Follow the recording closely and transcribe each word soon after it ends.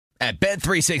At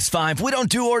Bet365, we don't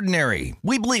do ordinary.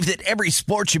 We believe that every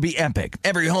sport should be epic.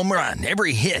 Every home run,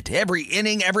 every hit, every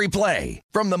inning, every play.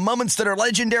 From the moments that are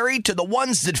legendary to the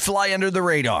ones that fly under the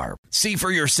radar. See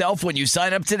for yourself when you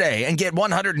sign up today and get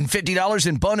 $150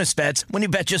 in bonus bets when you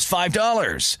bet just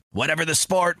 $5. Whatever the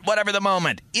sport, whatever the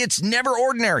moment, it's never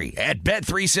ordinary at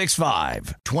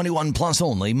Bet365. 21 plus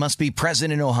only. Must be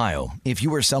present in Ohio. If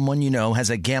you or someone you know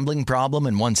has a gambling problem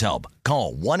and wants help,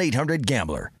 call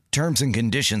 1-800-GAMBLER. Terms and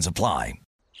conditions apply.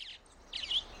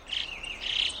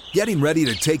 Getting ready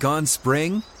to take on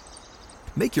spring?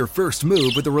 Make your first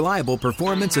move with the reliable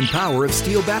performance and power of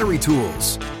Steel battery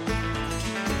tools.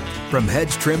 From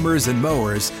hedge trimmers and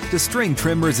mowers to string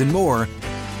trimmers and more,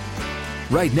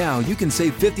 right now you can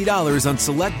save $50 on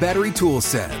select battery tool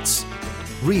sets.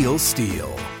 Real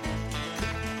Steel.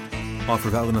 Offer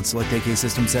valid on select AK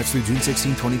system sets through June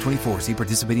 16, 2024. See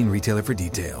participating retailer for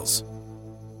details.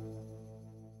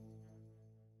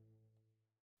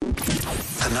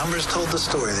 The numbers told the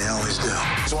story, they always do.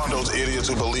 It's one of those idiots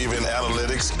who believe in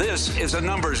analytics. This is a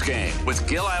numbers game with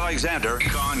Gil Alexander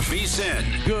on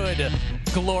VSiN. Good,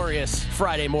 glorious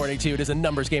Friday morning to you. It is a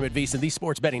numbers game at VSiN, the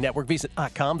sports betting network,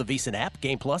 VSiN.com, the VSiN app,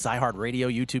 Game Plus,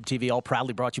 iHeartRadio, YouTube TV, all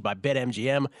proudly brought to you by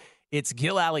BetMGM. It's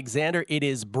Gil Alexander. It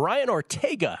is Brian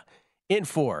Ortega in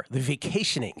for the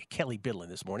vacationing Kelly Bidlin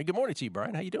this morning. Good morning to you,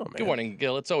 Brian. How you doing, man? Good morning,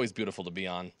 Gil. It's always beautiful to be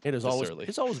on. It is always early.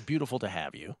 It's always beautiful to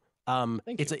have you.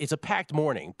 It's a packed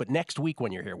morning, but next week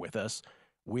when you're here with us,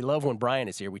 we love when Brian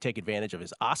is here. We take advantage of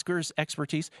his Oscars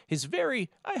expertise,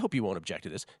 I hope you won't object to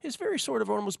this, his very sort of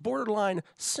almost borderline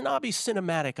snobby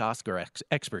cinematic Oscar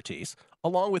expertise,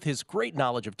 along with his great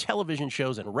knowledge of television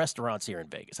shows and restaurants here in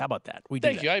Vegas. How about that?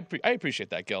 Thank you. I appreciate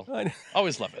that, Gil.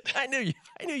 Always love it. I knew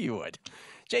you would.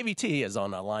 JVT is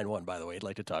on line one, by the way. He'd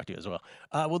like to talk to you as well.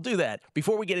 We'll do that.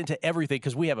 Before we get into everything,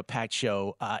 because we have a packed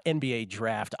show, NBA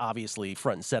draft, obviously,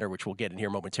 front and center, which we'll get in here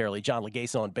momentarily. John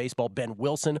Legasa on baseball. Ben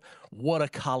Wilson, what a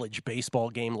college baseball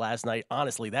game last night.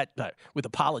 Honestly, that with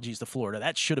apologies to Florida,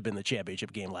 that should have been the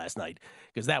championship game last night,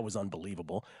 because that was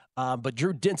unbelievable. But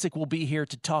Drew Dinsick will be here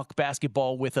to talk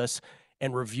basketball with us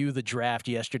and review the draft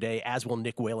yesterday, as will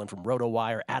Nick Whalen from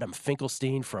RotoWire, Adam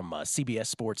Finkelstein from CBS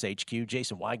Sports HQ,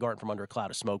 Jason Weingarten from Under a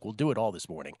Cloud of Smoke. We'll do it all this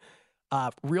morning.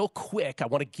 Real quick, I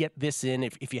want to get this in.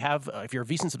 If you're a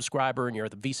VSiN subscriber and you're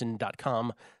at the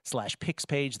VSiN.com/picks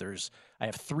page, I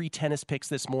have 3 tennis picks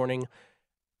this morning,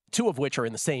 2 of which are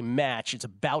in the same match. It's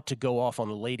about to go off on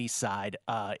the ladies' side.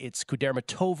 It's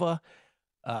Kudermetova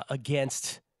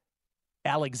against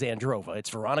Alexandrova.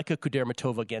 It's Veronika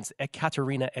Kudermetova against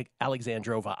Ekaterina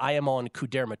Alexandrova. I am on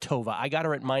Kudermetova. I got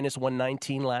her at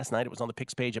 -119 last night. It was on the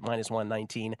picks page at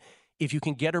 -119. If you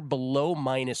can get her below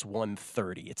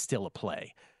 -130, it's still a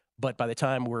play. But by the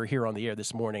time we're here on the air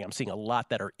this morning, I'm seeing a lot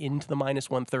that are into the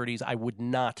 -130s. I would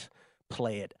not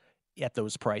play it at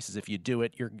those prices. If you do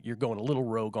it, you're going a little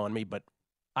rogue on me, but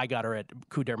I got her at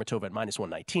Kudermetova at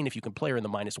 -119. If you can play her in the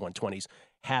 -120s,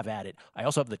 have at it. I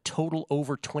also have the total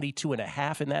over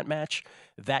 22.5 in that match.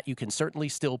 That you can certainly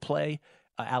still play.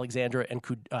 Alexandrova and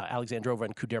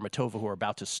Kudermetova, who are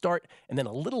about to start. And then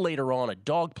a little later on, a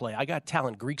dog play. I got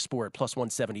Talent Greek Sport at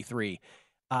 +173.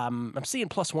 I'm seeing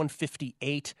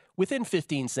 +158. Within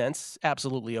 15 cents,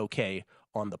 absolutely okay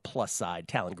on the plus side.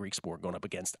 Talent Greek Sport going up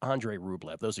against Andrei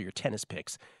Rublev. Those are your tennis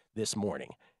picks this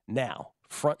morning. Now,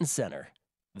 front and center,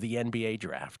 the NBA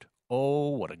draft.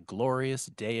 Oh, what a glorious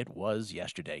day it was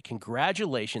yesterday.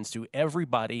 Congratulations to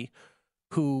everybody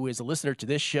who is a listener to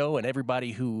this show and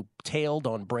everybody who tailed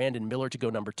on Brandon Miller to go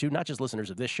number 2. Not just listeners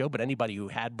of this show, but anybody who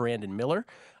had Brandon Miller.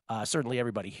 Certainly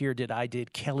everybody here did. I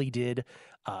did. Kelly did.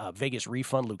 Vegas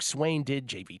Refund. Luke Swain did.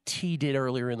 JVT did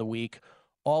earlier in the week.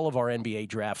 All of our NBA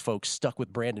draft folks stuck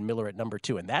with Brandon Miller at number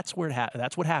 2. And that's what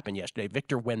happened yesterday.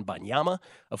 Victor Wembanyama,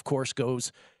 of course,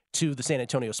 goes to the San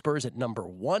Antonio Spurs at number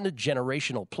 1,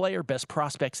 generational player, best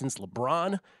prospect since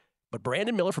LeBron. But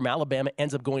Brandon Miller from Alabama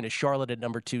ends up going to Charlotte at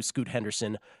number 2. Scoot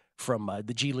Henderson from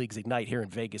the G League's Ignite here in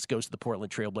Vegas goes to the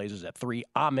Portland Trailblazers at 3.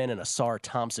 Amen and Asar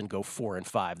Thompson go 4 and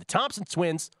 5. The Thompson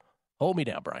twins, hold me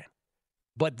down, Brian.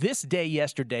 But this day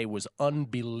yesterday was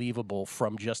unbelievable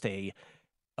from just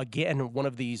again, one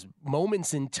of these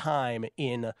moments in time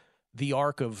in the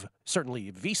arc of certainly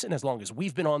VSiN as long as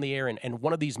we've been on the air, and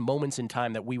one of these moments in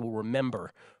time that we will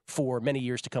remember for many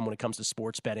years to come when it comes to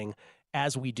sports betting,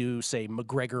 as we do, say,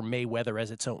 McGregor-Mayweather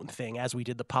as its own thing, as we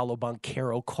did the Paulo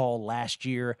Banchero call last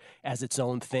year as its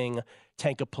own thing,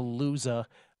 Tankapalooza,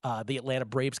 the Atlanta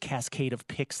Braves cascade of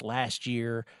picks last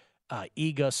year,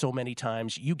 Iga so many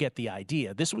times. You get the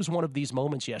idea. This was one of these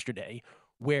moments yesterday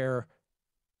where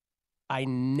I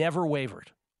never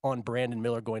wavered on Brandon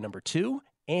Miller going number 2,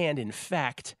 and in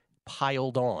fact,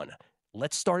 piled on.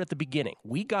 let's start at the beginning.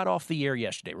 We got off the air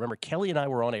yesterday. Remember, Kelly and I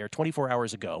were on air 24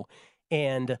 hours ago,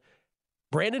 and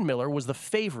Brandon Miller was the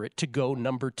favorite to go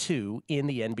number 2 in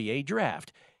the NBA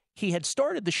draft. He had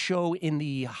started the show in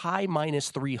the high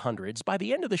minus 300s. By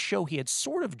the end of the show, he had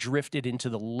sort of drifted into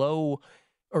the low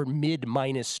or mid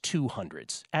minus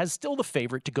 200s as still the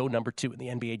favorite to go number 2 in the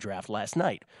NBA draft last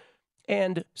night.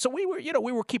 And so we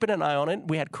were keeping an eye on it.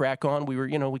 We had crack on.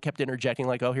 We kept interjecting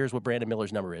like, oh, here's what Brandon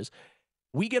Miller's number is.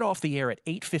 We get off the air at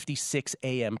 8:56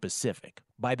 a.m. Pacific.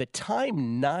 By the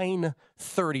time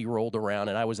 9:30 rolled around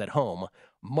and I was at home,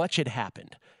 much had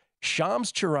happened.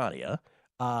 Shams Charania,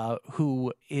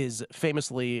 who is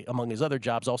famously, among his other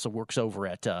jobs, also works over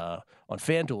at on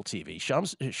FanDuel TV.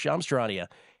 Shams Charania,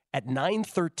 at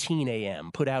 9:13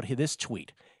 a.m., put out this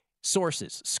tweet.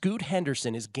 Sources, Scoot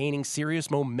Henderson is gaining serious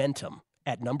momentum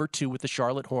at number 2 with the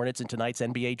Charlotte Hornets in tonight's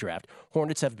NBA draft.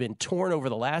 Hornets have been torn over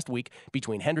the last week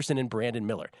between Henderson and Brandon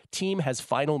Miller. Team has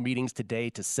final meetings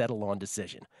today to settle on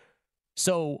decision.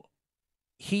 So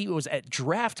he was at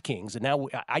DraftKings, and now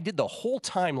I did the whole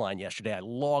timeline yesterday. I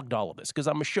logged all of this because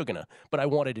I'm a shugana, but I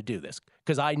wanted to do this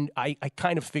because I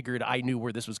kind of figured I knew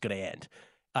where this was going to end.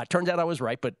 Turns out I was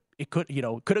right, but it could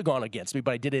have gone against me,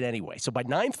 but I did it anyway. So by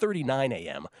 9:39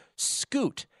 a.m.,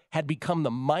 Scoot had become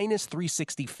the minus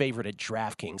 360 favorite at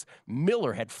DraftKings.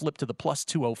 Miller had flipped to the plus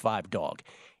 205 dog.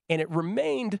 And it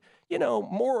remained,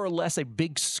 more or less a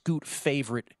big Scoot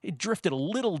favorite. It drifted a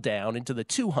little down into the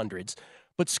 200s,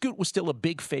 but Scoot was still a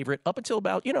big favorite up until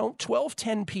about,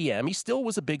 12:10 p.m. He still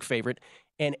was a big favorite.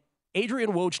 And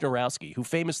Adrian Wojnarowski, who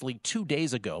famously 2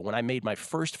 days ago, when I made my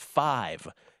first 5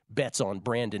 bets on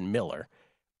Brandon Miller,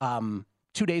 2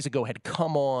 days ago had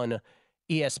come on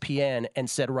ESPN and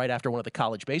said right after one of the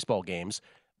college baseball games,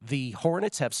 the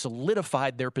Hornets have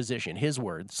solidified their position, his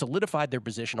word, solidified their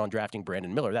position on drafting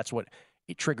Brandon Miller. That's what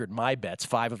it triggered my bets,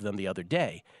 5 of them the other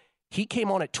day. He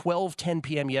came on at 12:10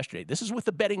 p.m. yesterday. This is with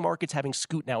the betting markets having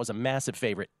Scoot now as a massive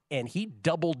favorite, and he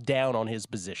doubled down on his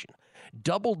position,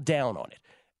 doubled down on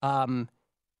it.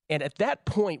 And at that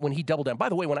point, when he doubled down, by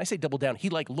the way, when I say double down, he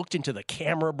looked into the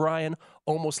camera, Brian,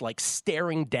 almost like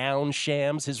staring down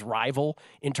Shams, his rival,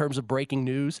 in terms of breaking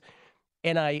news.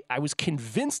 And I was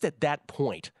convinced at that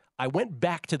point, I went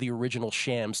back to the original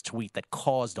Shams tweet that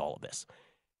caused all of this.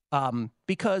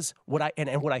 Because what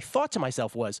I thought to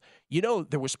myself was,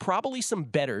 there was probably some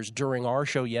bettors during our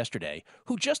show yesterday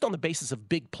who just on the basis of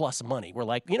big plus money were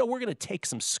like, we're going to take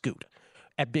some Scoot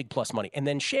at big plus money. And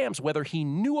then Shams, whether he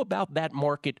knew about that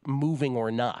market moving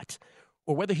or not,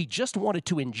 or whether he just wanted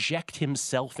to inject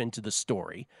himself into the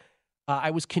story, I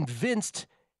was convinced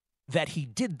that he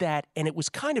did that. And it was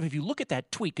kind of, if you look at that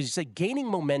tweet, because he said gaining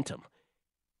momentum,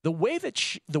 the way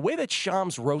that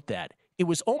Shams wrote that, it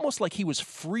was almost like he was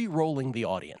free rolling the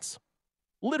audience,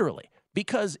 literally.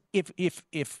 Because if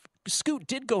Scoot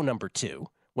did go number 2,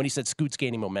 when he said Scoot's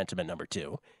gaining momentum at number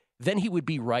 2, then he would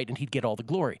be right and he'd get all the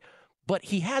glory. But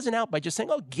he has an out by just saying,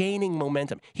 gaining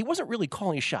momentum. He wasn't really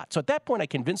calling a shot. So at that point, I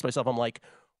convinced myself, I'm like,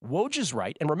 Woj is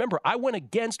right. And remember, I went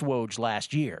against Woj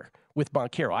last year with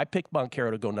Banchero. I picked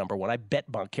Banchero to go number 1. I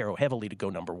bet Banchero heavily to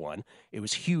go number 1. It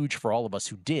was huge for all of us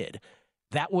who did.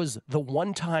 That was the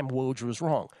one time Woj was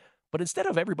wrong. But instead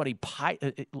of everybody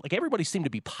seemed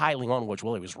to be piling on Woj,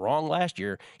 well, he was wrong last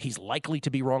year. He's likely to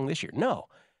be wrong this year. No.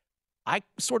 I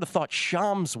sort of thought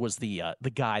Shams was the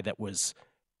guy that was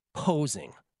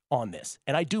posing on this.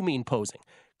 And I do mean posing,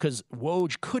 because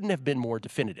Woj couldn't have been more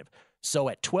definitive. So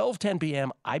at 12:10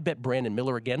 p.m., I bet Brandon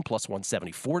Miller again, plus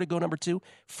 174 to go number 2.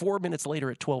 4 minutes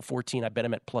later at 12:14, I bet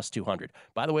him at plus 200.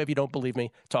 By the way, if you don't believe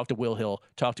me, talk to Will Hill,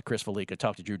 talk to Chris Felica,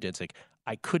 talk to Drew Dinsick.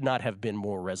 I could not have been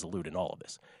more resolute in all of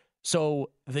this. So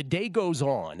the day goes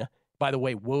on. By the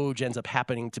way, Woj ends up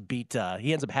happening to beat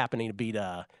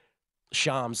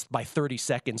Shams by 30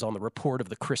 seconds on the report of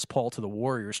the Chris Paul to the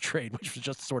Warriors trade, which was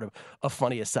just sort of a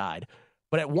funny aside.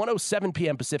 But at 1:07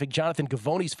 p.m. Pacific, Jonathan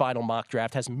Gavoni's final mock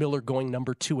draft has Miller going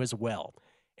number 2 as well.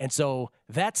 And so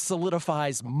that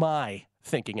solidifies my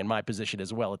thinking and my position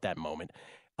as well at that moment.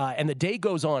 And the day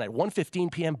goes on. At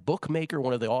 1:15 p.m., Bookmaker,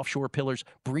 one of the offshore pillars,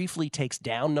 briefly takes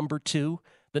down number 2,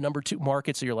 the number 2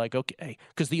 market. So you're like, okay.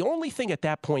 Because the only thing at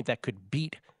that point that could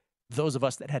beat those of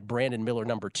us that had Brandon Miller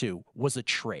number 2 was a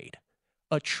trade.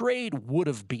 A trade would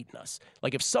have beaten us.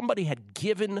 Like if somebody had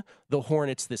given the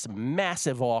Hornets this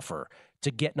massive offer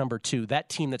to get number 2, that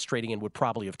team that's trading in would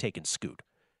probably have taken Scoot.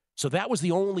 So that was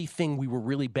the only thing we were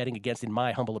really betting against, in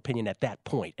my humble opinion, at that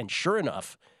point. And sure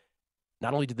enough,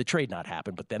 not only did the trade not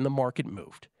happen, but then the market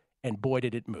moved. And boy,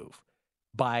 did it move.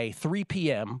 By 3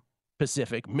 p.m.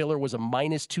 Pacific, Miller was a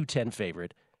minus 210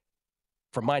 favorite.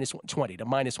 from minus 120 to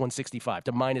minus 165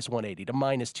 to minus 180 to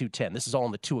minus 210. This is all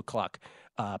in the 2 o'clock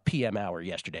p.m. hour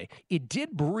yesterday. It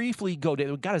did briefly go down.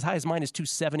 It got as high as minus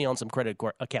 270 on some credit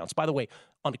accounts. By the way,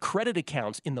 on credit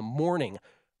accounts in the morning,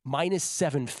 minus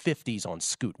 750s on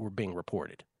Scoot were being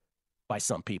reported by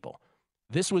some people.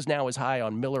 This was now as high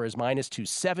on Miller as minus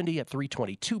 270 at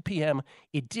 3:22 p.m.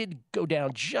 It did go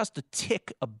down just a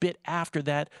tick a bit after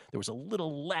that. There was a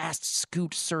little last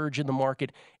Scoot surge in the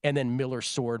market, and then Miller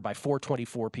soared. By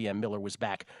 4:24 p.m., Miller was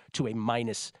back to a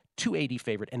minus 280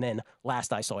 favorite, and then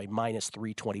last I saw a minus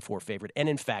 324 favorite. And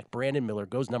in fact, Brandon Miller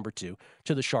goes number 2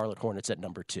 to the Charlotte Hornets at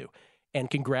number 2. And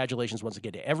congratulations once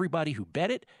again to everybody who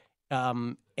bet it.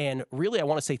 And really, I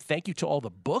want to say thank you to all the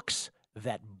books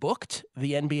that booked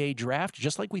the NBA draft,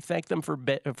 just like we thank them for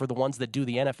the ones that do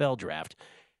the NFL draft.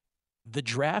 The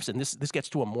drafts, and this gets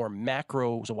to a more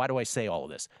macro, so why do I say all of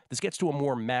this? This gets to a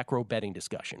more macro betting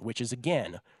discussion, which is,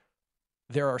 again,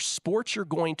 there are sports you're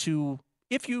going to,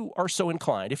 if you are so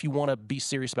inclined, if you want to be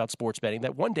serious about sports betting,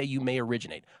 that one day you may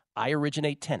originate. I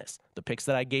originate tennis. The picks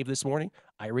that I gave this morning,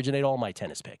 I originate all my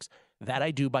tennis picks. That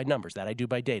I do by numbers. That I do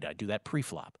by data. I do that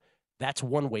pre-flop. That's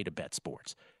one way to bet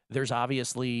sports. There's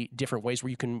obviously different ways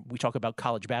where we talk about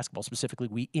college basketball. Specifically,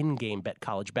 we in-game bet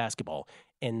college basketball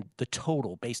and the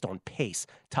total based on pace.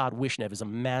 Todd Wishnev is a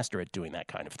master at doing that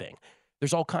kind of thing.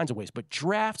 There's all kinds of ways, but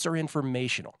drafts are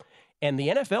informational. And the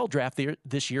NFL draft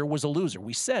this year was a loser.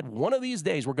 We said one of these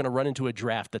days we're going to run into a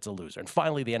draft that's a loser. And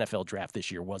finally, the NFL draft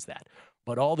this year was that.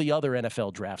 But all the other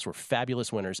NFL drafts were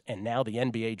fabulous winners. And now the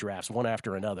NBA drafts, one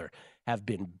after another, have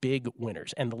been big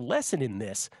winners. And the lesson in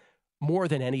this, more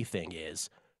than anything, is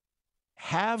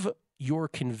have your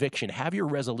conviction, have your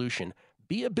resolution,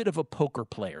 be a bit of a poker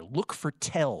player. Look for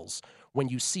tells when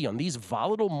you see on these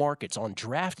volatile markets on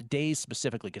draft days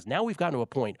specifically, because now we've gotten to a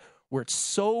point where it's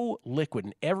so liquid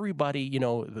and everybody,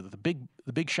 the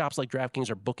big shops like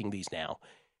DraftKings are booking these now,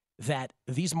 that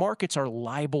these markets are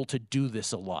liable to do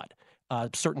this a lot.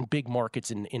 Certain big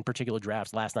markets in particular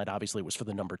drafts. Last night, obviously, it was for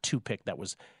the number 2 pick that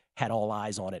had all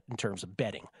eyes on it in terms of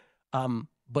betting.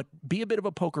 But be a bit of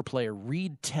a poker player.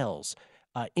 Read tells.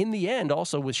 In the end,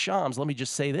 also with Shams, let me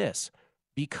just say this.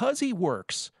 Because he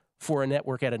works for a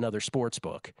network at another sports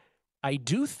book, I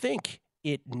do think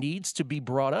it needs to be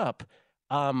brought up.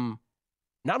 Not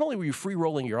only were you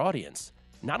free-rolling your audience,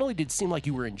 not only did it seem like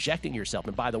you were injecting yourself,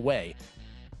 and by the way,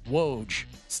 Woj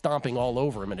stomping all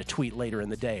over him in a tweet later in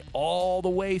the day, all the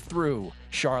way through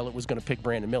Charlotte was going to pick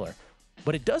Brandon Miller.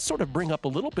 But it does sort of bring up a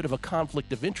little bit of a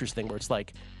conflict of interest thing where it's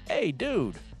like, hey,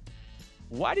 dude,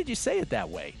 why did you say it that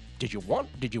way? Did you want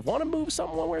to move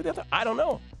something one way or the other? I don't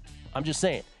know. I'm just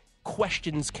saying,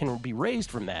 questions can be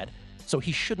raised from that, so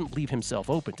he shouldn't leave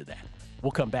himself open to that.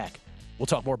 We'll come back. We'll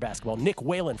talk more basketball. Nick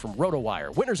Whalen from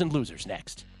RotoWire. Winners and losers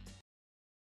next.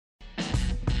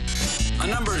 A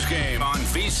numbers game on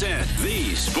VSiN,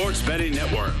 the sports betting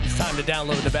network. It's time to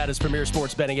download Nevada's premier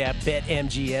sports betting app,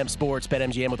 BetMGM Sports.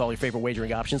 BetMGM with all your favorite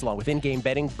wagering options, along with in-game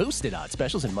betting, boosted odds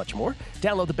specials, and much more.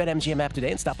 Download the BetMGM app today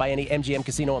and stop by any MGM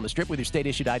casino on the Strip with your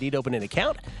state-issued ID to open an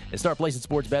account and start placing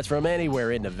sports bets from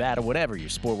anywhere in Nevada. Whatever your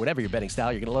sport, whatever your betting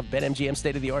style, you're going to love BetMGM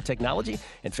state-of-the-art technology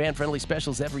and fan-friendly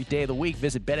specials every day of the week.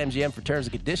 Visit BetMGM for terms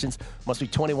and conditions. Must be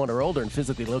 21 or older and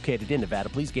physically located in Nevada.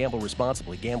 Please gamble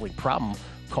responsibly. Gambling problem?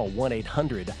 Call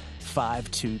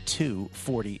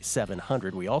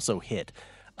 1-800-522-4700. We also hit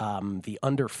the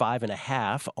under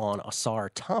 5.5 on Asar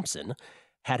Thompson.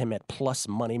 Had him at plus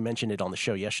money. Mentioned it on the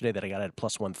show yesterday that I got at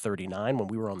plus 139 when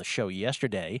we were on the show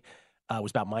yesterday. It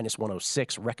was about minus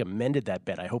 106. Recommended that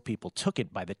bet. I hope people took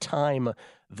it. By the time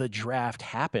the draft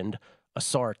happened,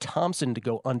 Asar Thompson to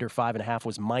go under 5.5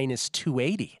 was minus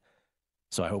 280.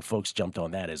 So I hope folks jumped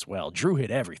on that as well. Drew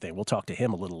hit everything. We'll talk to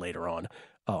him a little later on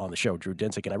the show, Drew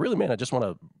Dinsick. And I just want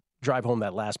to drive home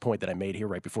that last point that I made here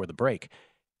right before the break.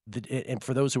 And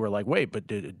for those who are like, wait, but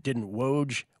didn't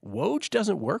Woj? Woj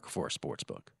doesn't work for a sports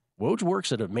book. Woj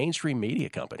works at a mainstream media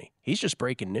company. He's just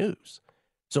breaking news.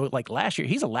 So like last year,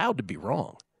 he's allowed to be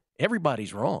wrong.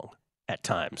 Everybody's wrong at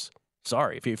times.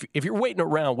 Sorry, if you're waiting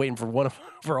around waiting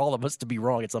for all of us to be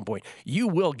wrong at some point, you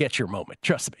will get your moment.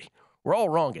 Trust me. We're all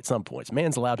wrong at some points.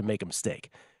 Man's allowed to make a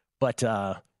mistake. But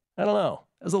I don't know.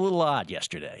 It was a little odd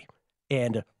yesterday.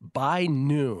 And by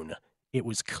noon, it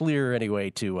was clear anyway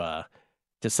to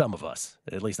some of us,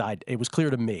 at least it was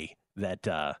clear to me that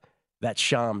that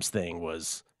Shams thing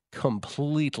was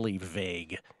completely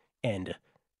vague and,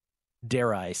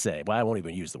 dare I say, well, I won't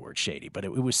even use the word shady, but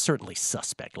it was certainly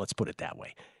suspect. Let's put it that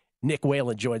way. Nick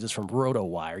Whalen joins us from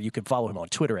RotoWire. You can follow him on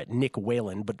Twitter at Nick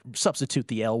Whalen, but substitute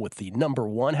the L with the number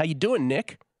 1. How you doing,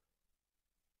 Nick?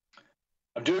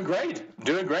 I'm doing great. I'm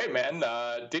doing great, man.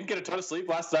 Didn't get a ton of sleep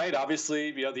last night.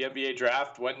 Obviously, the NBA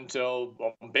draft went until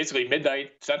basically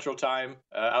midnight Central Time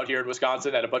out here in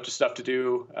Wisconsin. Had a bunch of stuff to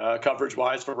do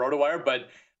coverage-wise for RotoWire, but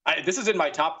this is in my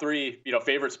top 3,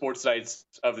 favorite sports nights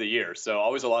of the year. So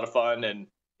always a lot of fun, and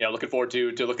looking forward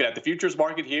to looking at the futures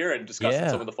market here and discussing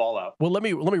some of the fallout. Well, let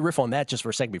me riff on that just for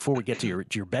a second before we get to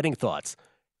your betting thoughts.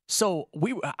 So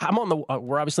we're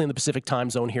obviously in the Pacific time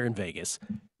zone here in Vegas.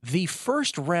 The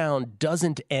first round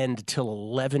doesn't end till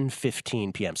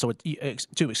 11:15 p.m. So it's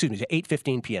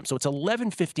 8:15 p.m. So it's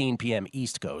 11:15 p.m.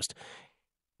 East Coast.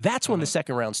 That's when the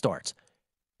second round starts.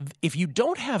 If you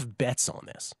don't have bets on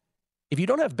this,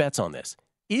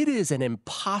 it is an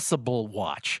impossible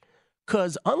watch.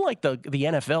 Because unlike the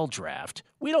NFL draft,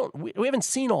 we haven't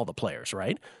seen all the players,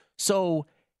 right? So,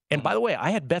 and by the way,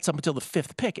 I had bets up until the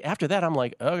 5th pick. After that, I'm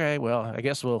like, okay, well, I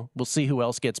guess we'll see who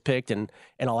else gets picked, and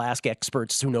I'll ask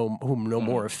experts who know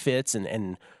more of Fitz,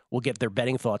 and we'll get their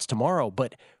betting thoughts tomorrow.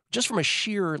 But just from a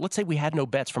sheer, let's say we had no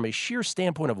bets, from a sheer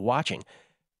standpoint of watching,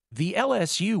 the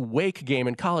LSU Wake game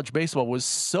in college baseball was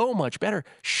so much better.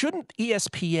 Shouldn't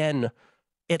ESPN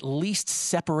at least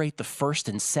separate the first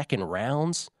and second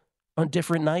rounds on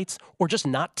different nights, or just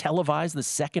not televise the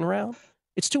second round?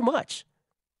 It's too much.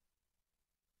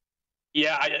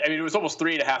 Yeah, I mean, it was almost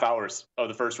 3.5 hours of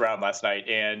the first round last night,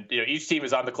 and each team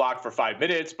is on the clock for 5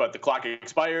 minutes, but the clock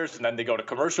expires, and then they go to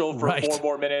commercial for 4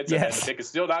 more minutes, and then the pick is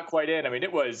still not quite in. I mean,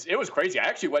 it was crazy. I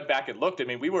actually went back and looked. I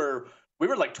mean, we were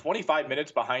like 25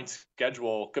 minutes behind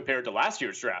schedule compared to last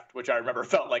year's draft, which I remember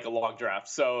felt like a long draft.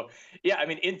 So, yeah, I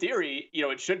mean, in theory,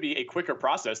 it should be a quicker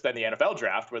process than the NFL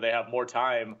draft, where they have more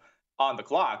time on the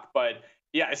clock. But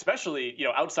yeah, especially,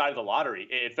 outside of the lottery,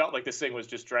 it felt like this thing was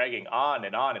just dragging on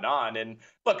and on and on. And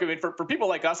look, I mean, for people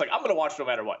like us, like, I'm going to watch no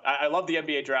matter what. I love the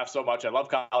NBA draft so much. I love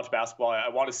college basketball. I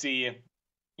want to see,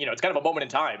 it's kind of a moment in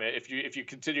time if you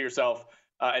consider yourself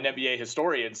an NBA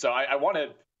historian. So I want to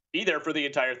be there for the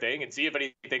entire thing and see if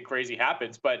anything crazy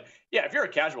happens. But yeah, if you're a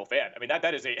casual fan, I mean,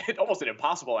 that is almost an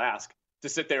impossible ask to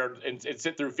sit there and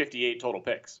sit through 58 total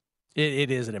picks.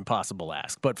 It is an impossible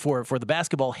ask. But for the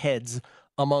basketball heads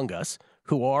among us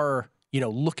who are,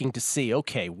 looking to see,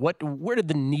 okay, where did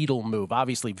the needle move?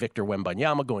 Obviously, Victor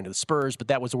Wembanyama going to the Spurs, but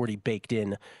that was already baked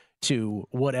in to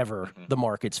whatever the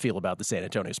markets feel about the San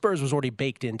Antonio Spurs was already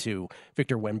baked into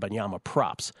Victor Wembanyama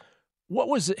props.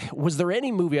 Was there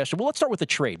any move yesterday? Well, let's start with the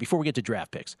trade before we get to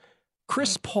draft picks.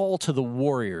 Chris Paul to the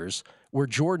Warriors, where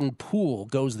Jordan Poole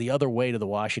goes the other way to the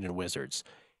Washington Wizards.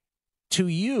 To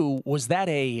you, was that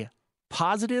a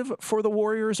positive for the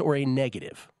Warriors or a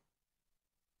negative?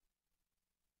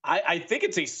 I think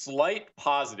it's a slight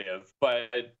positive, but,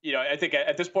 I think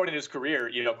at this point in his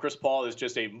career, Chris Paul is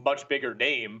just a much bigger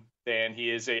name than he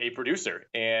is a producer.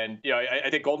 And, I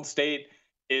think Golden State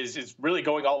is really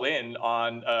going all in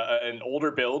on an older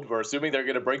build. We're assuming they're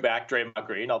going to bring back Draymond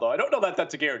Green, although I don't know that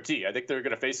that's a guarantee. I think they're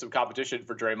going to face some competition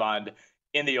for Draymond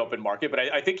in the open market, but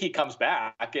I think he comes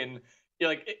back. And,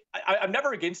 I'm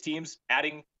never against teams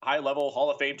adding high-level Hall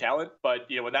of Fame talent, but,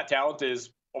 when that talent is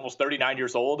almost 39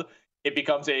 years old, it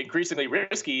becomes increasingly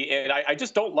risky, and I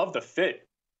just don't love the fit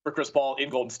for Chris Paul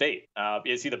in Golden State.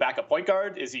 Is he the backup point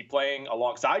guard? Is he playing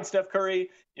alongside Steph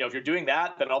Curry? If you're doing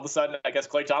that, then all of a sudden, I guess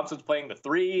Klay Thompson's playing the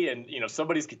 3, and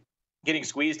somebody's getting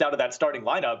squeezed out of that starting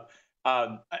lineup.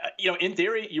 In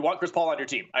theory, you want Chris Paul on your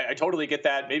team. I totally get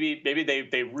that. Maybe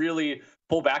they really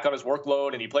pull back on his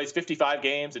workload and he plays 55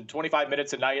 games and 25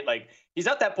 minutes a night. Like, he's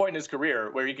at that point in his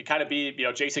career where he could kind of be,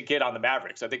 Jason Kidd on the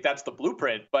Mavericks. I think that's the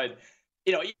blueprint. But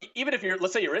even if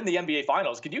let's say you're in the NBA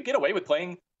Finals, can you get away with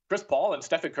playing Chris Paul and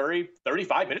Stephen Curry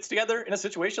 35 minutes together in a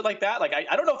situation like that? Like,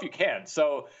 I don't know if you can.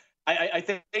 So I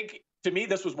think, to me,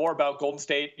 this was more about Golden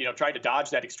State, trying to dodge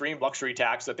that extreme luxury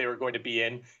tax that they were going to be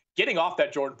in, getting off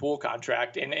that Jordan Poole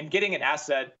contract and getting an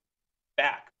asset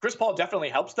back. Chris Paul definitely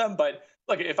helps them. But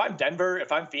look, if I'm Denver,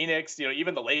 if I'm Phoenix,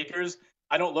 even the Lakers,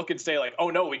 I don't look and say like, oh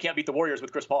no, we can't beat the Warriors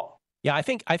with Chris Paul. Yeah, I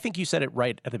think you said it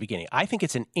right at the beginning. I think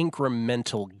it's an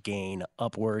incremental gain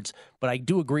upwards, but I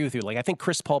do agree with you. Like, I think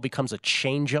Chris Paul becomes a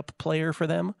change-up player for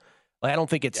them. Like, I don't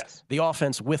think it's the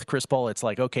offense with Chris Paul. It's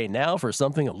like, okay, now for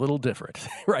something a little different,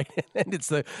 right? And it's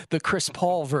the Chris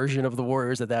Paul version of the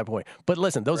Warriors at that point. But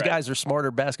listen, those guys are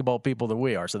smarter basketball people than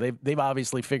we are, so they've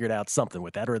obviously figured out something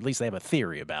with that, or at least they have a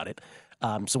theory about it.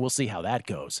 So we'll see how that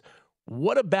goes.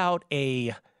 What about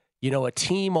a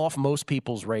team off most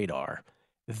people's radar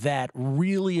that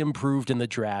really improved in the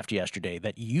draft yesterday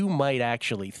that you might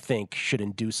actually think should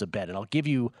induce a bet? And I'll give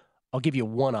you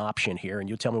one option here, and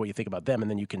you'll tell me what you think about them,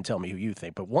 and then you can tell me who you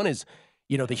think. But one is,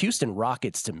 the Houston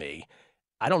Rockets, to me,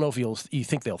 I don't know if you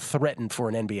think they'll threaten for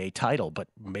an NBA title, but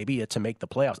maybe to make the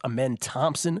playoffs. Amen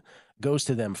Thompson goes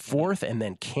to them 4th, and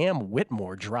then Cam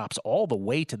Whitmore drops all the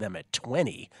way to them at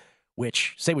 20,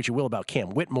 which, say what you will about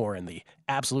Cam Whitmore and the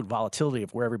absolute volatility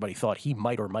of where everybody thought he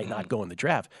might or might not go in the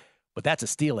draft, but that's a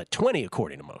steal at 20,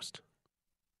 according to most.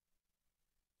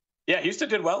 Yeah, Houston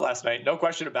did well last night. No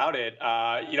question about it.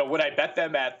 Would I bet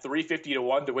them at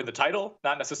 350-1 to win the title?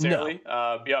 Not necessarily.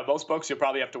 No. Most folks, you'll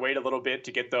probably have to wait a little bit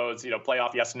to get those,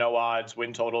 playoff yes/no odds,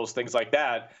 win totals, things like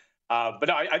that. But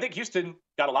no, I think Houston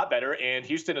got a lot better. And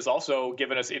Houston has also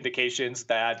given us indications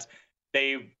that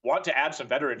they want to add some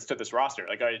veterans to this roster.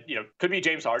 Could be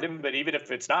James Harden, but even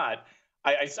if it's not,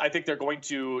 I think they're going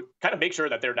to kind of make sure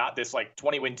that they're not this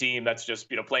 20-win team that's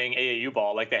just, playing AAU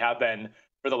ball like they have been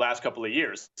for the last couple of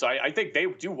years. So I think they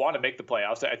do want to make the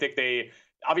playoffs. I think they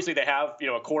have,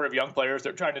 a core of young players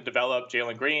they're trying to develop: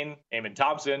 Jalen Green, Amen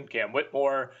Thompson, Cam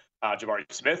Whitmore, Jabari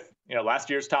Smith, last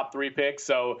year's top 3 pick.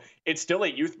 So it's still a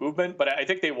youth movement, but I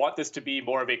think they want this to be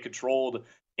more of a controlled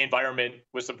environment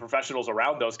with some professionals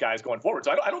around those guys going forward.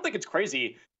 So I don't think it's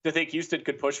crazy to think Houston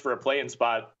could push for a play-in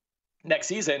spot next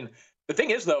season. The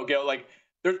thing is, though, Gil,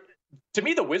 to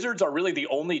me, the Wizards are really the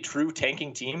only true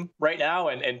tanking team right now,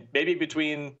 and maybe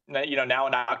between now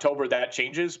and October that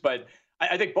changes. But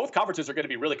I think both conferences are going to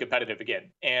be really competitive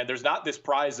again, and there's not this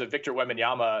prize of Victor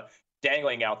Wembanyama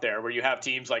dangling out there where you have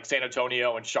teams like San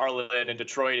Antonio and Charlotte and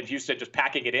Detroit and Houston just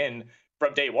packing it in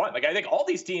from day one. I think all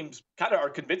these teams kind of are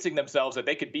convincing themselves that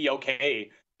they could be okay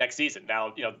next season.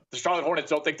 Now, the Charlotte Hornets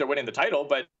don't think they're winning the title,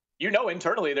 but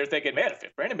internally they're thinking, man,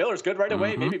 if Brandon Miller's good right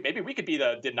away, maybe we could be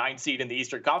the 9 seed in the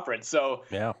Eastern Conference. So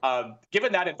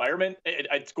given that environment,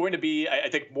 it's going to be, I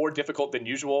think, more difficult than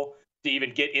usual to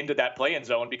even get into that play-in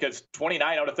zone because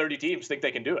 29 out of 30 teams think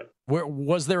they can do it.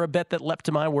 Was there a bet that leapt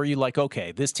to mind where you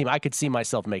okay, this team, I could see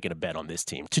myself making a bet on this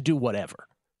team to do whatever?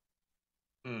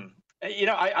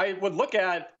 I would look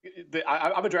at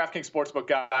I'm a DraftKings Sportsbook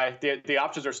guy. The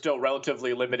options are still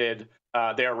relatively limited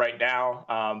there right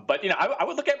now. But I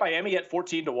would look at Miami at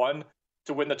 14-1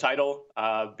 to win the title.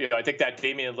 I think that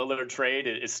Damian Lillard trade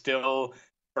is still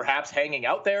perhaps hanging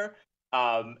out there.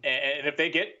 And if they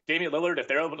get Damian Lillard, if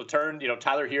they're able to turn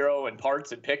Tyler Hero and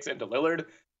parts and picks into Lillard,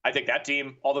 I think that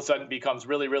team all of a sudden becomes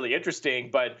really, really interesting.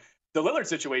 But the Lillard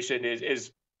situation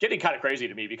is getting kind of crazy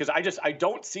to me because I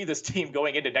don't see this team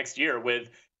going into next year with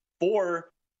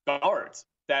 4 guards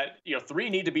that 3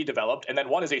 need to be developed, and then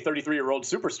 1 is a 33-year-old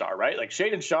superstar, right? Like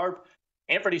Shaedon Sharpe,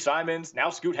 Anthony Simons, now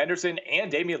Scoot Henderson,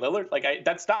 and Damian Lillard.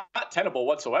 That's not tenable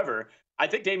whatsoever. I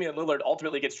think Damian Lillard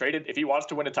ultimately gets traded if he wants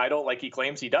to win a title like he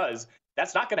claims he does.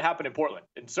 That's not going to happen in Portland,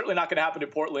 and certainly not going to happen in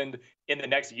Portland in the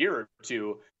next year or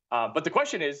two. But the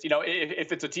question is,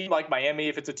 if it's a team like Miami,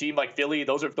 if it's a team like Philly,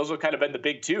 those have kind of been the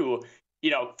big two.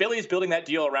 Philly's building that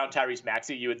deal around Tyrese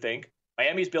Maxey, you would think.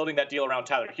 Miami's building that deal around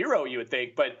Tyler Hero, you would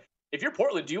think. But if you're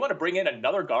Portland, do you want to bring in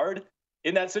another guard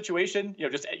in that situation?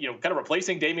 Kind of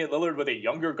replacing Damian Lillard with a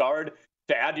younger guard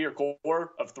to add to your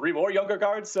core of 3 more younger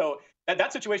guards. So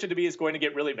that situation to me is going to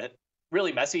get really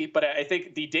messy. But I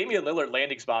think the Damian Lillard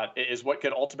landing spot is what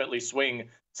could ultimately swing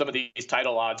some of these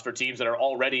title odds for teams that are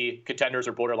already contenders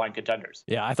or borderline contenders.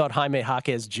 Yeah, I thought Jaime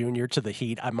Jaquez Jr. to the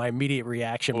Heat. My immediate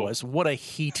reaction was, what a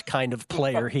Heat kind of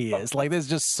player he is. This is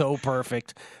just so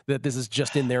perfect that this is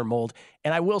just in their mold.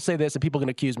 And I will say this, and people can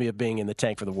accuse me of being in the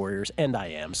tank for the Warriors, and I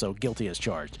am, so guilty as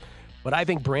charged. But I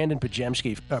think Brandon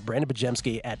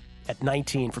Podziemski at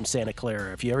 19 from Santa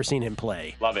Clara, if you ever seen him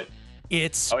play. Love it.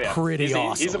 It's pretty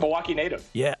awesome. He's a Milwaukee native.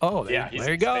 Yeah. Oh, there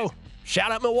you go. Amazing.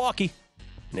 Shout out Milwaukee.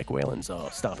 Nick Whalen's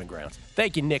stomping grounds.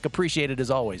 Thank you, Nick. Appreciate it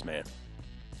as always, man.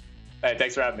 Hey,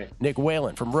 thanks for having me. Nick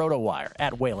Whalen from RotoWire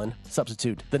at Whalen.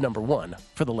 Substitute the number 1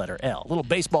 for the letter L. Little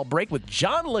baseball break with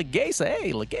John Legasa.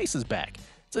 Hey, Legasa's back.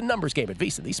 It's a numbers game at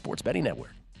VSiN, the Sports Betting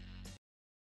Network.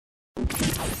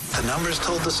 The numbers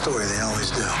told the story. They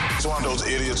always do. He's one of those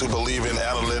idiots who believe in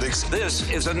analytics. This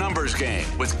is a numbers game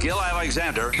with Gil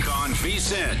Alexander on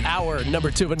VSiN. Our number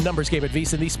 2 of a numbers game at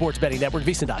VSiN, the Sports Betting Network,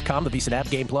 VSiN.com, the VSiN app,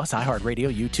 Game Plus,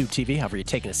 iHeartRadio, YouTube TV. However you're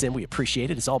taking us in, we appreciate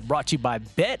it. It's all brought to you by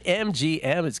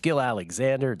BetMGM. It's Gil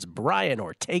Alexander. It's Brian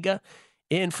Ortega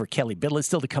in for Kelly Biddle.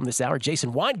 Still to come this hour,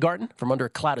 Jason Weingarten from Under a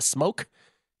Cloud of Smoke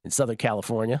in Southern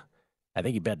California. I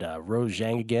think he bet Rose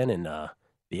Zhang again in the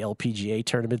LPGA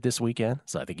tournament this weekend,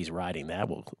 so I think he's riding that.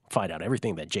 We'll find out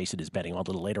everything that Jason is betting on a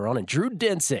little later on. And Drew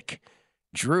Dinsick,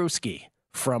 Drewski,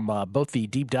 from both the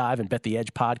Deep Dive and Bet the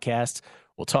Edge podcasts.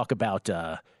 We'll talk about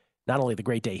not only the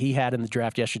great day he had in the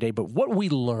draft yesterday, but what we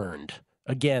learned.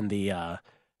 Again, the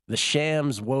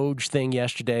Shams Woj thing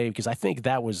yesterday, because I think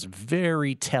that was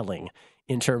very telling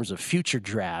in terms of future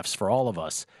drafts for all of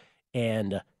us,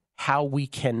 and how we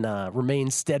can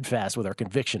remain steadfast with our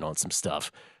conviction on some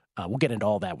stuff. We'll get into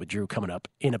all that with Drew coming up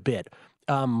in a bit.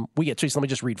 We get tweets. Let me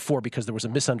just read 4 because there was a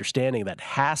misunderstanding that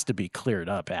has to be cleared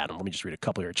up, Adam. Let me just read a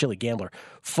couple here. Chili Gambler,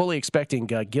 fully expecting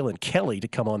Gil and Kelly to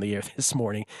come on the air this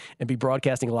morning and be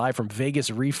broadcasting live from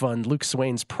Vegas Refund, Luke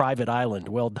Swain's private island.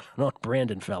 Well done on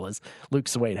Brandon, fellas. Luke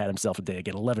Swain had himself a day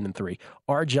again, 11-3.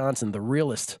 R. Johnson, the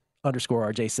realist,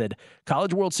 _RJ said,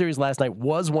 College World Series last night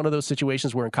was one of those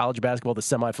situations where in college basketball, the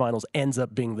semifinals ends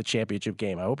up being the championship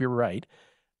game. I hope you're right.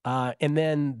 And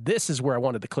then this is where I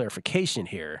wanted the clarification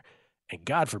here. And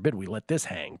God forbid we let this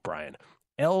hang, Brian.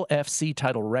 LFC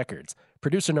title records.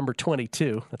 Producer number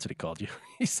 22, that's what he called you.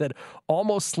 He said,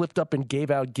 almost slipped up and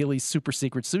gave out Gilly's super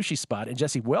secret sushi spot. And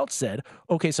Jesse Welch said,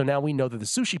 okay, so now we know that the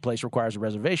sushi place requires a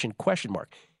reservation, ?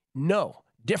 No,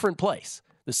 different place.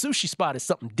 The sushi spot is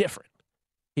something different.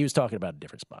 He was talking about a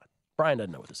different spot. Brian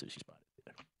doesn't know what the sushi spot is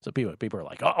either. So people are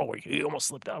like, oh, he almost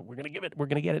slipped up. We're going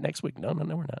to get it next week. No, we're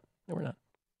not. No, we're not.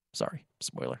 Sorry.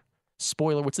 Spoiler.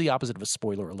 What's the opposite of a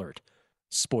spoiler alert?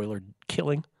 Spoiler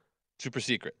killing. Super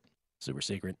secret.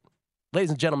 Ladies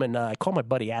and gentlemen, I call my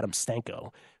buddy Adam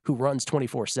Stanko, who runs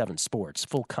 24/7 Sports,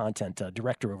 full content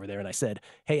director over there, and I said,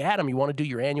 hey, Adam, you want to do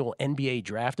your annual NBA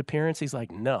draft appearance? He's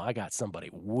like, no, I got somebody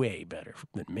way better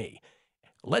than me.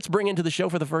 Let's bring into the show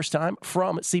for the first time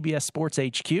from CBS Sports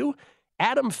HQ,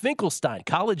 Adam Finkelstein,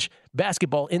 college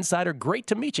basketball insider. Great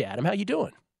to meet you, Adam. How you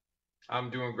doing? I'm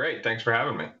doing great. Thanks for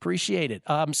having me. Appreciate it.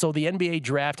 So the NBA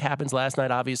draft happens last night,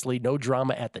 obviously. No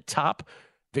drama at the top.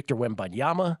 Victor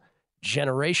Wembanyama,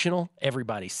 generational.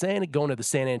 Everybody's saying it, going to the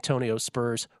San Antonio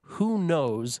Spurs. Who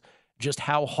knows just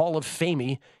how Hall of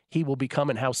Famey he will become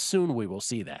and how soon we will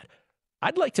see that.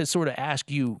 I'd like to sort of ask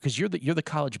you, because you're the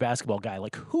college basketball guy,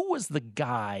 like who was the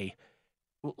guy,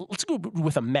 let's go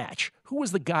with a match. Who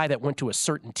was the guy that went to a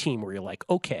certain team where you're like,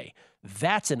 okay,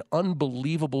 that's an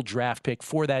unbelievable draft pick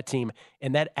for that team,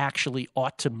 and that actually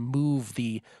ought to move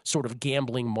the sort of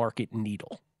gambling market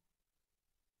needle?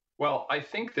 Well, I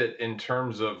think that in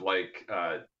terms of like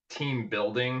team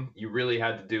building, you really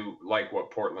had to do like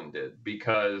what Portland did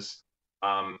because,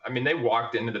 they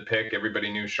walked into the pick.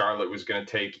 Everybody knew Charlotte was going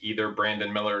to take either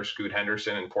Brandon Miller or Scoot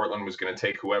Henderson, and Portland was going to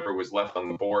take whoever was left on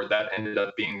the board. That ended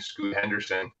up being Scoot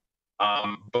Henderson.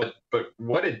 But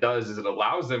what it does is it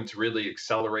allows them to really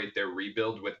accelerate their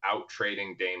rebuild without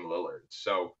trading Dame Lillard.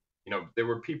 So, there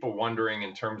were people wondering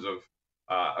in terms of,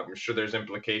 I'm sure there's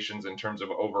implications in terms of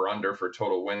over-under for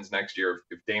total wins next year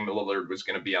if Dame Lillard was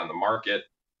going to be on the market.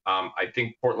 I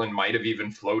think Portland might have even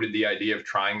floated the idea of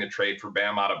trying to trade for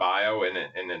Bam Adebayo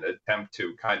in an attempt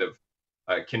to kind of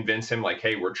convince him like,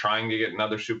 hey, we're trying to get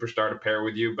another superstar to pair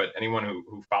with you. But anyone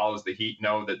who follows the Heat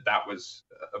know that was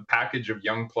a package of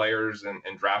young players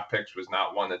and draft picks was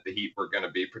not one that the Heat were going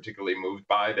to be particularly moved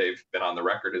by. They've been on the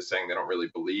record as saying they don't really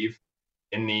believe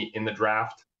in the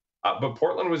draft. But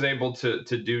Portland was able to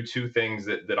do two things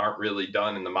that aren't really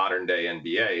done in the modern day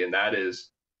NBA, and that is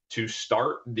to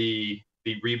start the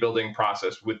rebuilding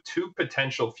process with two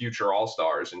potential future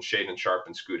all-stars in Shaedon Sharpe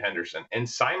and Scoot Henderson, and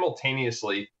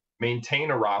simultaneously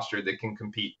maintain a roster that can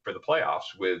compete for the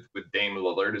playoffs with Dame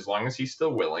Lillard, as long as he's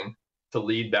still willing to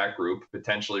lead that group,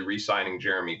 potentially re-signing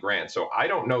Jeremy Grant. So I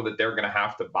don't know that they're going to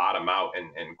have to bottom out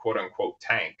and quote-unquote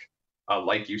tank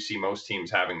like you see most teams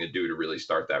having to do to really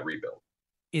start that rebuild.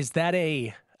 Is that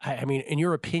in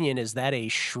your opinion, is that a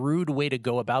shrewd way to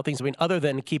go about things? I mean, other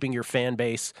than keeping your fan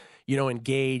base,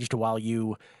 engaged while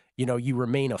you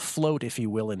remain afloat, if you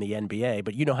will, in the NBA.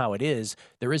 But you know how it is.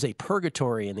 There is a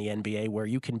purgatory in the NBA where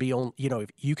you can be,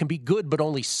 you can be good, but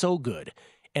only so good.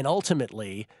 And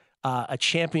ultimately, a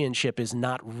championship is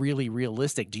not really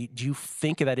realistic. Do you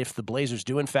think that if the Blazers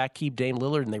do, in fact, keep Dame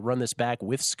Lillard and they run this back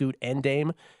with Scoot and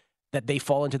Dame, that they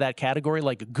fall into that category,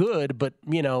 like good, but,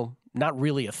 not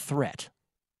really a threat?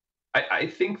 I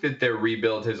think that their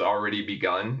rebuild has already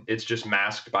begun. It's just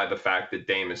masked by the fact that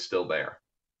Dame is still there.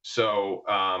 So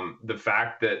the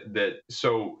fact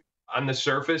so on the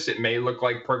surface, it may look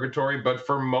like purgatory, but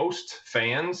for most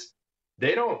fans,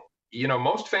 they don't,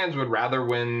 most fans would rather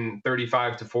win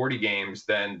 35 to 40 games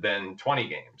than 20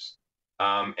 games.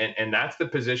 And that's the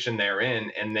position they're in.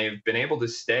 And they've been able to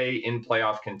stay in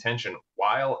playoff contention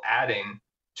while adding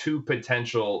two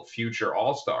potential future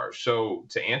all-stars. So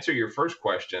to answer your first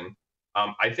question,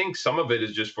 I think some of it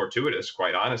is just fortuitous,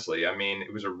 quite honestly. I mean,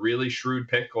 it was a really shrewd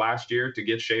pick last year to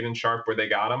get Shaedon Sharpe where they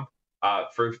got him.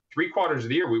 For 3/4 of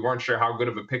the year, we weren't sure how good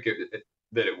of a pick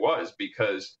that it was,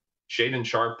 because Shaedon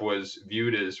Sharpe was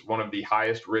viewed as one of the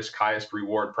highest risk, highest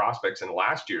reward prospects in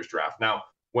last year's draft. Now,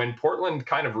 when Portland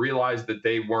kind of realized that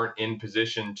they weren't in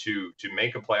position to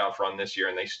make a playoff run this year,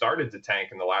 and they started to tank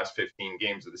in the last 15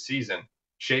 games of the season,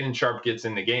 Shaedon Sharpe gets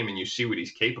in the game and you see what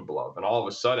he's capable of. And all of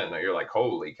a sudden you're like,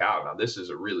 holy cow, now this is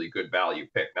a really good value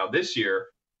pick. Now this year,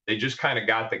 they just kind of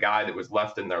got the guy that was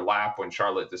left in their lap when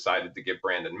Charlotte decided to get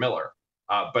Brandon Miller.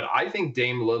 But I think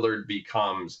Dame Lillard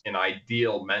becomes an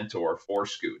ideal mentor for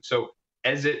Scoot. So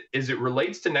as it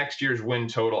relates to next year's win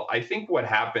total, I think what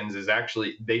happens is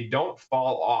actually they don't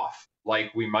fall off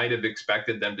like we might have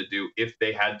expected them to do if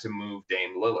they had to move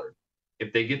Dame Lillard.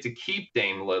 If they get to keep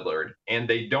Dame Lillard and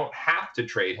they don't have to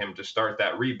trade him to start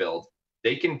that rebuild,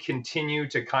 they can continue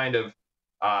to kind of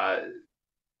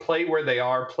play where they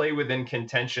are, play within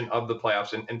contention of the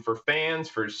playoffs. And for fans,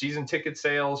 for season ticket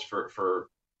sales, for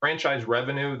franchise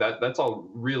revenue, that's all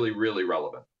really, really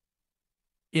relevant.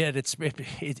 Yeah, and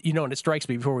it strikes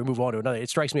me before we move on to another. It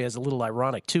strikes me as a little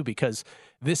ironic too, because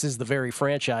this is the very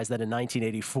franchise that in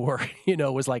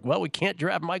 1984, was like, well, we can't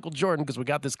draft Michael Jordan because we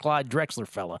got this Clyde Drexler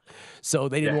fella, so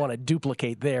they didn't want to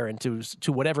duplicate there. And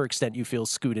to whatever extent you feel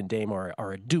Scoot and Dame are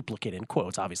a duplicate in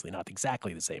quotes, obviously not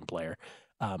exactly the same player,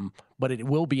 but it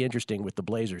will be interesting with the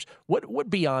Blazers. What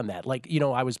beyond that? Like,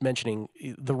 I was mentioning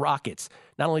the Rockets.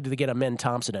 Not only did they get Amen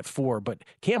Thompson at 4, but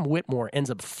Cam Whitmore ends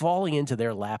up falling into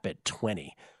their lap at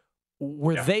 20.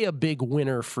 Were they a big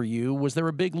winner for you? Was there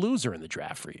a big loser in the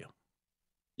draft for you?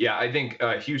 Yeah, I think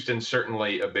Houston's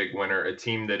certainly a big winner. A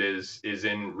team that is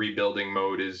in rebuilding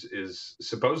mode is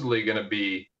supposedly going to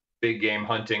be big game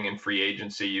hunting in free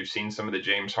agency. You've seen some of the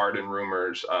James Harden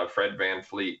rumors, Fred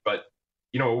VanVleet, but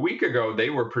a week ago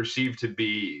they were perceived to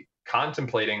be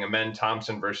contemplating Amen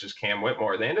Thompson versus Cam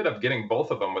Whitmore. They ended up getting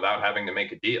both of them without having to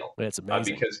make a deal. That's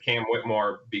amazing. Because Cam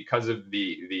Whitmore, because of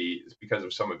because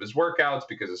of some of his workouts,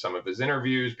 because of some of his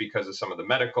interviews, because of some of the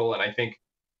medical, and I think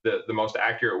the most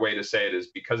accurate way to say it is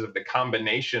because of the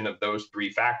combination of those three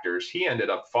factors, he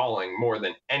ended up falling more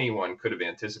than anyone could have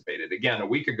anticipated. Again, a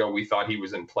week ago we thought he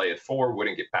was in play at 4,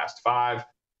 wouldn't get past 5.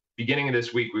 Beginning of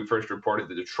this week, we first reported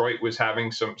that Detroit was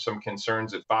having some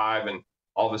concerns at 5, and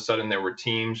all of a sudden there were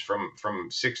teams from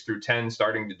 6 through 10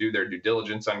 starting to do their due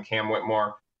diligence on Cam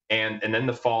Whitmore. And then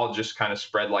the fall just kind of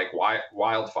spread like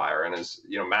wildfire. And as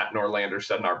Matt Norlander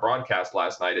said in our broadcast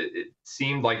last night, it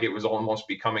seemed like it was almost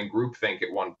becoming groupthink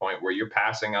at one point where you're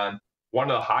passing on one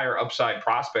of the higher upside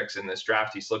prospects in this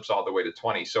draft. He slips all the way to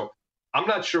 20. So I'm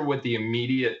not sure what the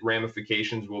immediate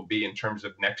ramifications will be in terms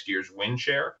of next year's win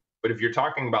share. But if you're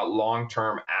talking about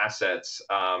long-term assets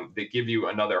that give you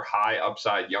another high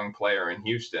upside young player in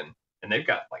Houston, and they've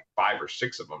got like 5 or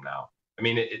 6 of them now. I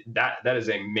mean, that is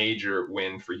a major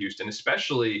win for Houston,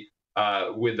 especially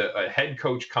with a head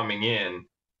coach coming in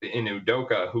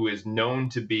Udoka, who is known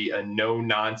to be a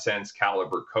no-nonsense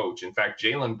caliber coach. In fact,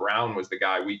 Jaylen Brown was the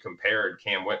guy we compared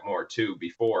Cam Whitmore to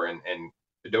before, and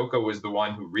Udoka was the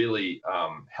one who really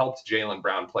helped Jaylen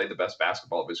Brown play the best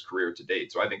basketball of his career to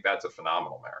date. So I think that's a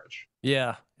phenomenal marriage.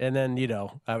 Yeah. And then,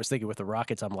 I was thinking with the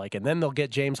Rockets, I'm like, and then they'll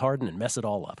get James Harden and mess it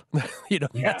all up.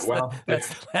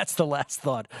 That's the last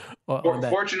thought.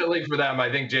 Fortunately for them,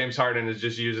 I think James Harden is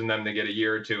just using them to get a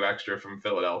year or 2 extra from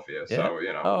Philadelphia. Yeah. So,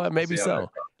 Oh, maybe so.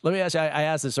 Let me ask you, I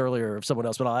asked this earlier of someone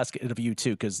else, but I'll ask it of you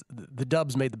too, because the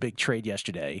Dubs made the big trade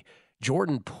yesterday.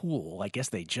 Jordan Poole, I guess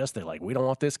they're like, we don't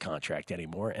want this contract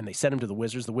anymore. And they sent him to the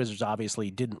Wizards. The Wizards obviously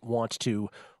didn't want to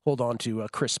hold on to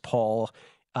Chris Paul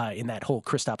in that whole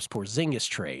Kristaps Porzingis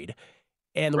trade.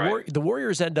 And the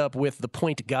Warriors end up with the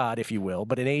point god, if you will,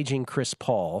 but an aging Chris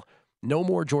Paul. No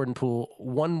more Jordan Poole.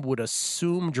 One would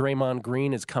assume Draymond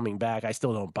Green is coming back. I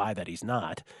still don't buy that he's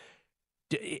not.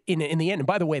 In the end, and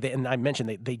by the way, and I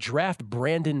mentioned they draft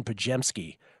Brandon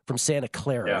Podziemski from Santa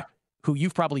Clara, who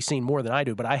you've probably seen more than I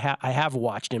do, but I have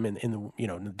watched him in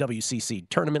the WCC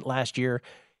tournament last year.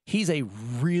 He's a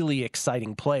really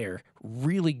exciting player,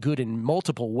 really good in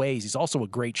multiple ways. He's also a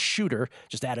great shooter.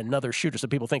 Just add another shooter. So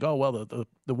people think, oh, well,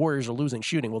 the Warriors are losing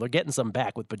shooting. Well, they're getting some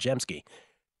back with Podziemski.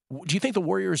 Do you think the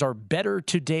Warriors are better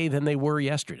today than they were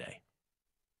yesterday?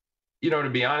 To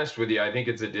be honest with you, I think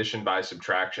it's addition by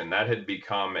subtraction. That had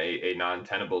become a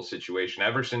non-tenable situation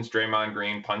ever since Draymond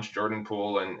Green punched Jordan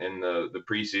Poole in the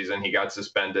preseason. He got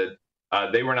suspended.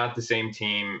 They were not the same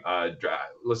team.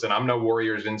 Listen, I'm no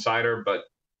Warriors insider, but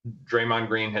Draymond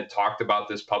Green had talked about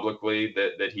this publicly,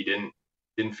 that he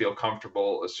didn't feel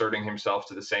comfortable asserting himself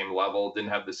to the same level, didn't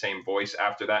have the same voice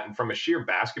after that. And from a sheer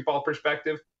basketball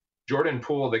perspective, Jordan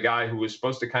Poole, the guy who was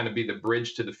supposed to kind of be the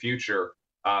bridge to the future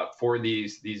for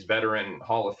these veteran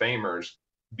Hall of Famers,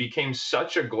 became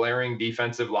such a glaring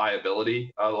defensive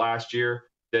liability last year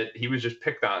that he was just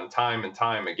picked on time and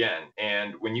time again.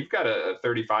 And when you've got a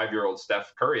 35-year-old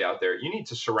Steph Curry out there, you need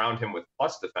to surround him with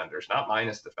plus defenders, not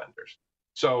minus defenders.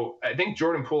 So I think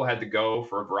Jordan Poole had to go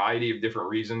for a variety of different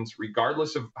reasons.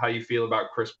 Regardless of how you feel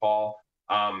about Chris Paul,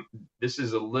 This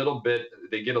is a little bit,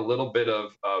 they get a little bit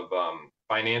of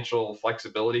financial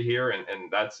flexibility here, and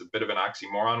that's a bit of an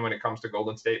oxymoron when it comes to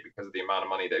Golden State because of the amount of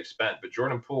money they've spent. But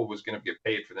Jordan Poole was going to get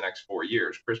paid for the next 4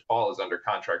 years. Chris Paul is under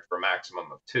contract for a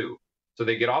maximum of 2. So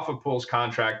they get off of Poole's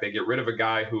contract. They get rid of a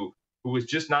guy who was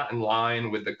just not in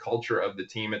line with the culture of the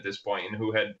team at this point and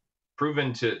who had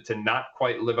proven to not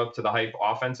quite live up to the hype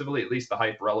offensively, at least the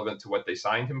hype relevant to what they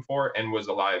signed him for, and was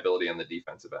a liability on the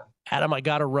defensive end. Adam, I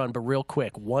got to run, but real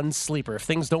quick, one sleeper. If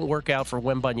things don't work out for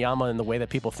Wembanyama in the way that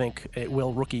people think it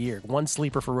will rookie year, one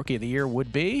sleeper for rookie of the year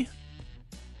would be?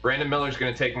 Brandon Miller's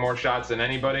going to take more shots than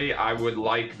anybody. I would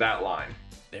like that line.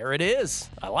 There it is.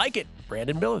 I like it.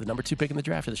 Brandon Miller, the number 2 pick in the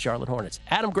draft for the Charlotte Hornets.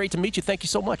 Adam, great to meet you. Thank you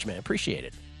so much, man. Appreciate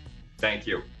it. Thank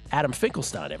you. Adam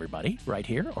Finkelstein, everybody, right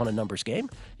here on A Numbers Game.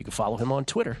 You can follow him on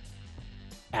Twitter,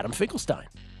 Adam Finkelstein.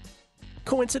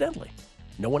 Coincidentally,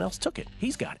 no one else took it.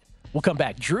 He's got it. We'll come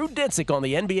back. Drew Dinsick on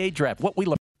the NBA Draft. What we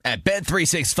love. At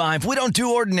Bet365, we don't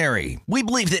do ordinary. We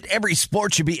believe that every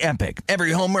sport should be epic.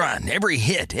 Every home run, every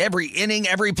hit, every inning,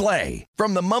 every play.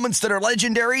 From the moments that are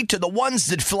legendary to the ones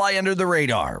that fly under the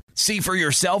radar. See for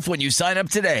yourself when you sign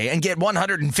up today and get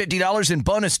 $150 in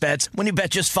bonus bets when you bet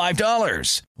just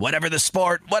 $5. Whatever the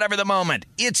sport, whatever the moment,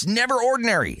 it's never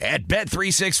ordinary at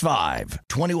Bet365.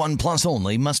 21 plus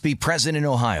only. Must be present in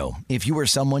Ohio. If you or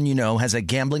someone you know has a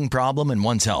gambling problem and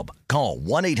wants help, call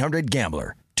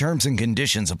 1-800-GAMBLER. Terms and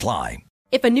conditions apply.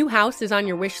 If a new house is on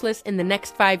your wish list in the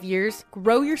next 5 years,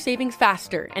 grow your savings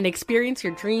faster and experience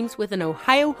your dreams with an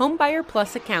Ohio Homebuyer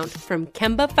Plus account from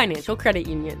Kemba Financial Credit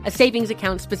Union. A savings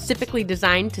account specifically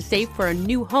designed to save for a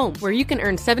new home where you can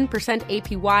earn 7%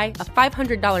 APY,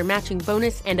 a $500 matching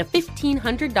bonus, and a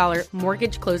 $1,500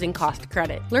 mortgage closing cost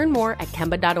credit. Learn more at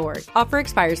Kemba.org. Offer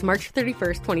expires March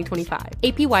 31st, 2025.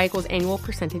 APY equals annual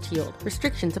percentage yield.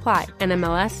 Restrictions apply.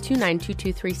 NMLS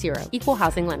 292230. Equal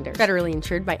housing lender. Federally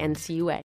insured by NCUA.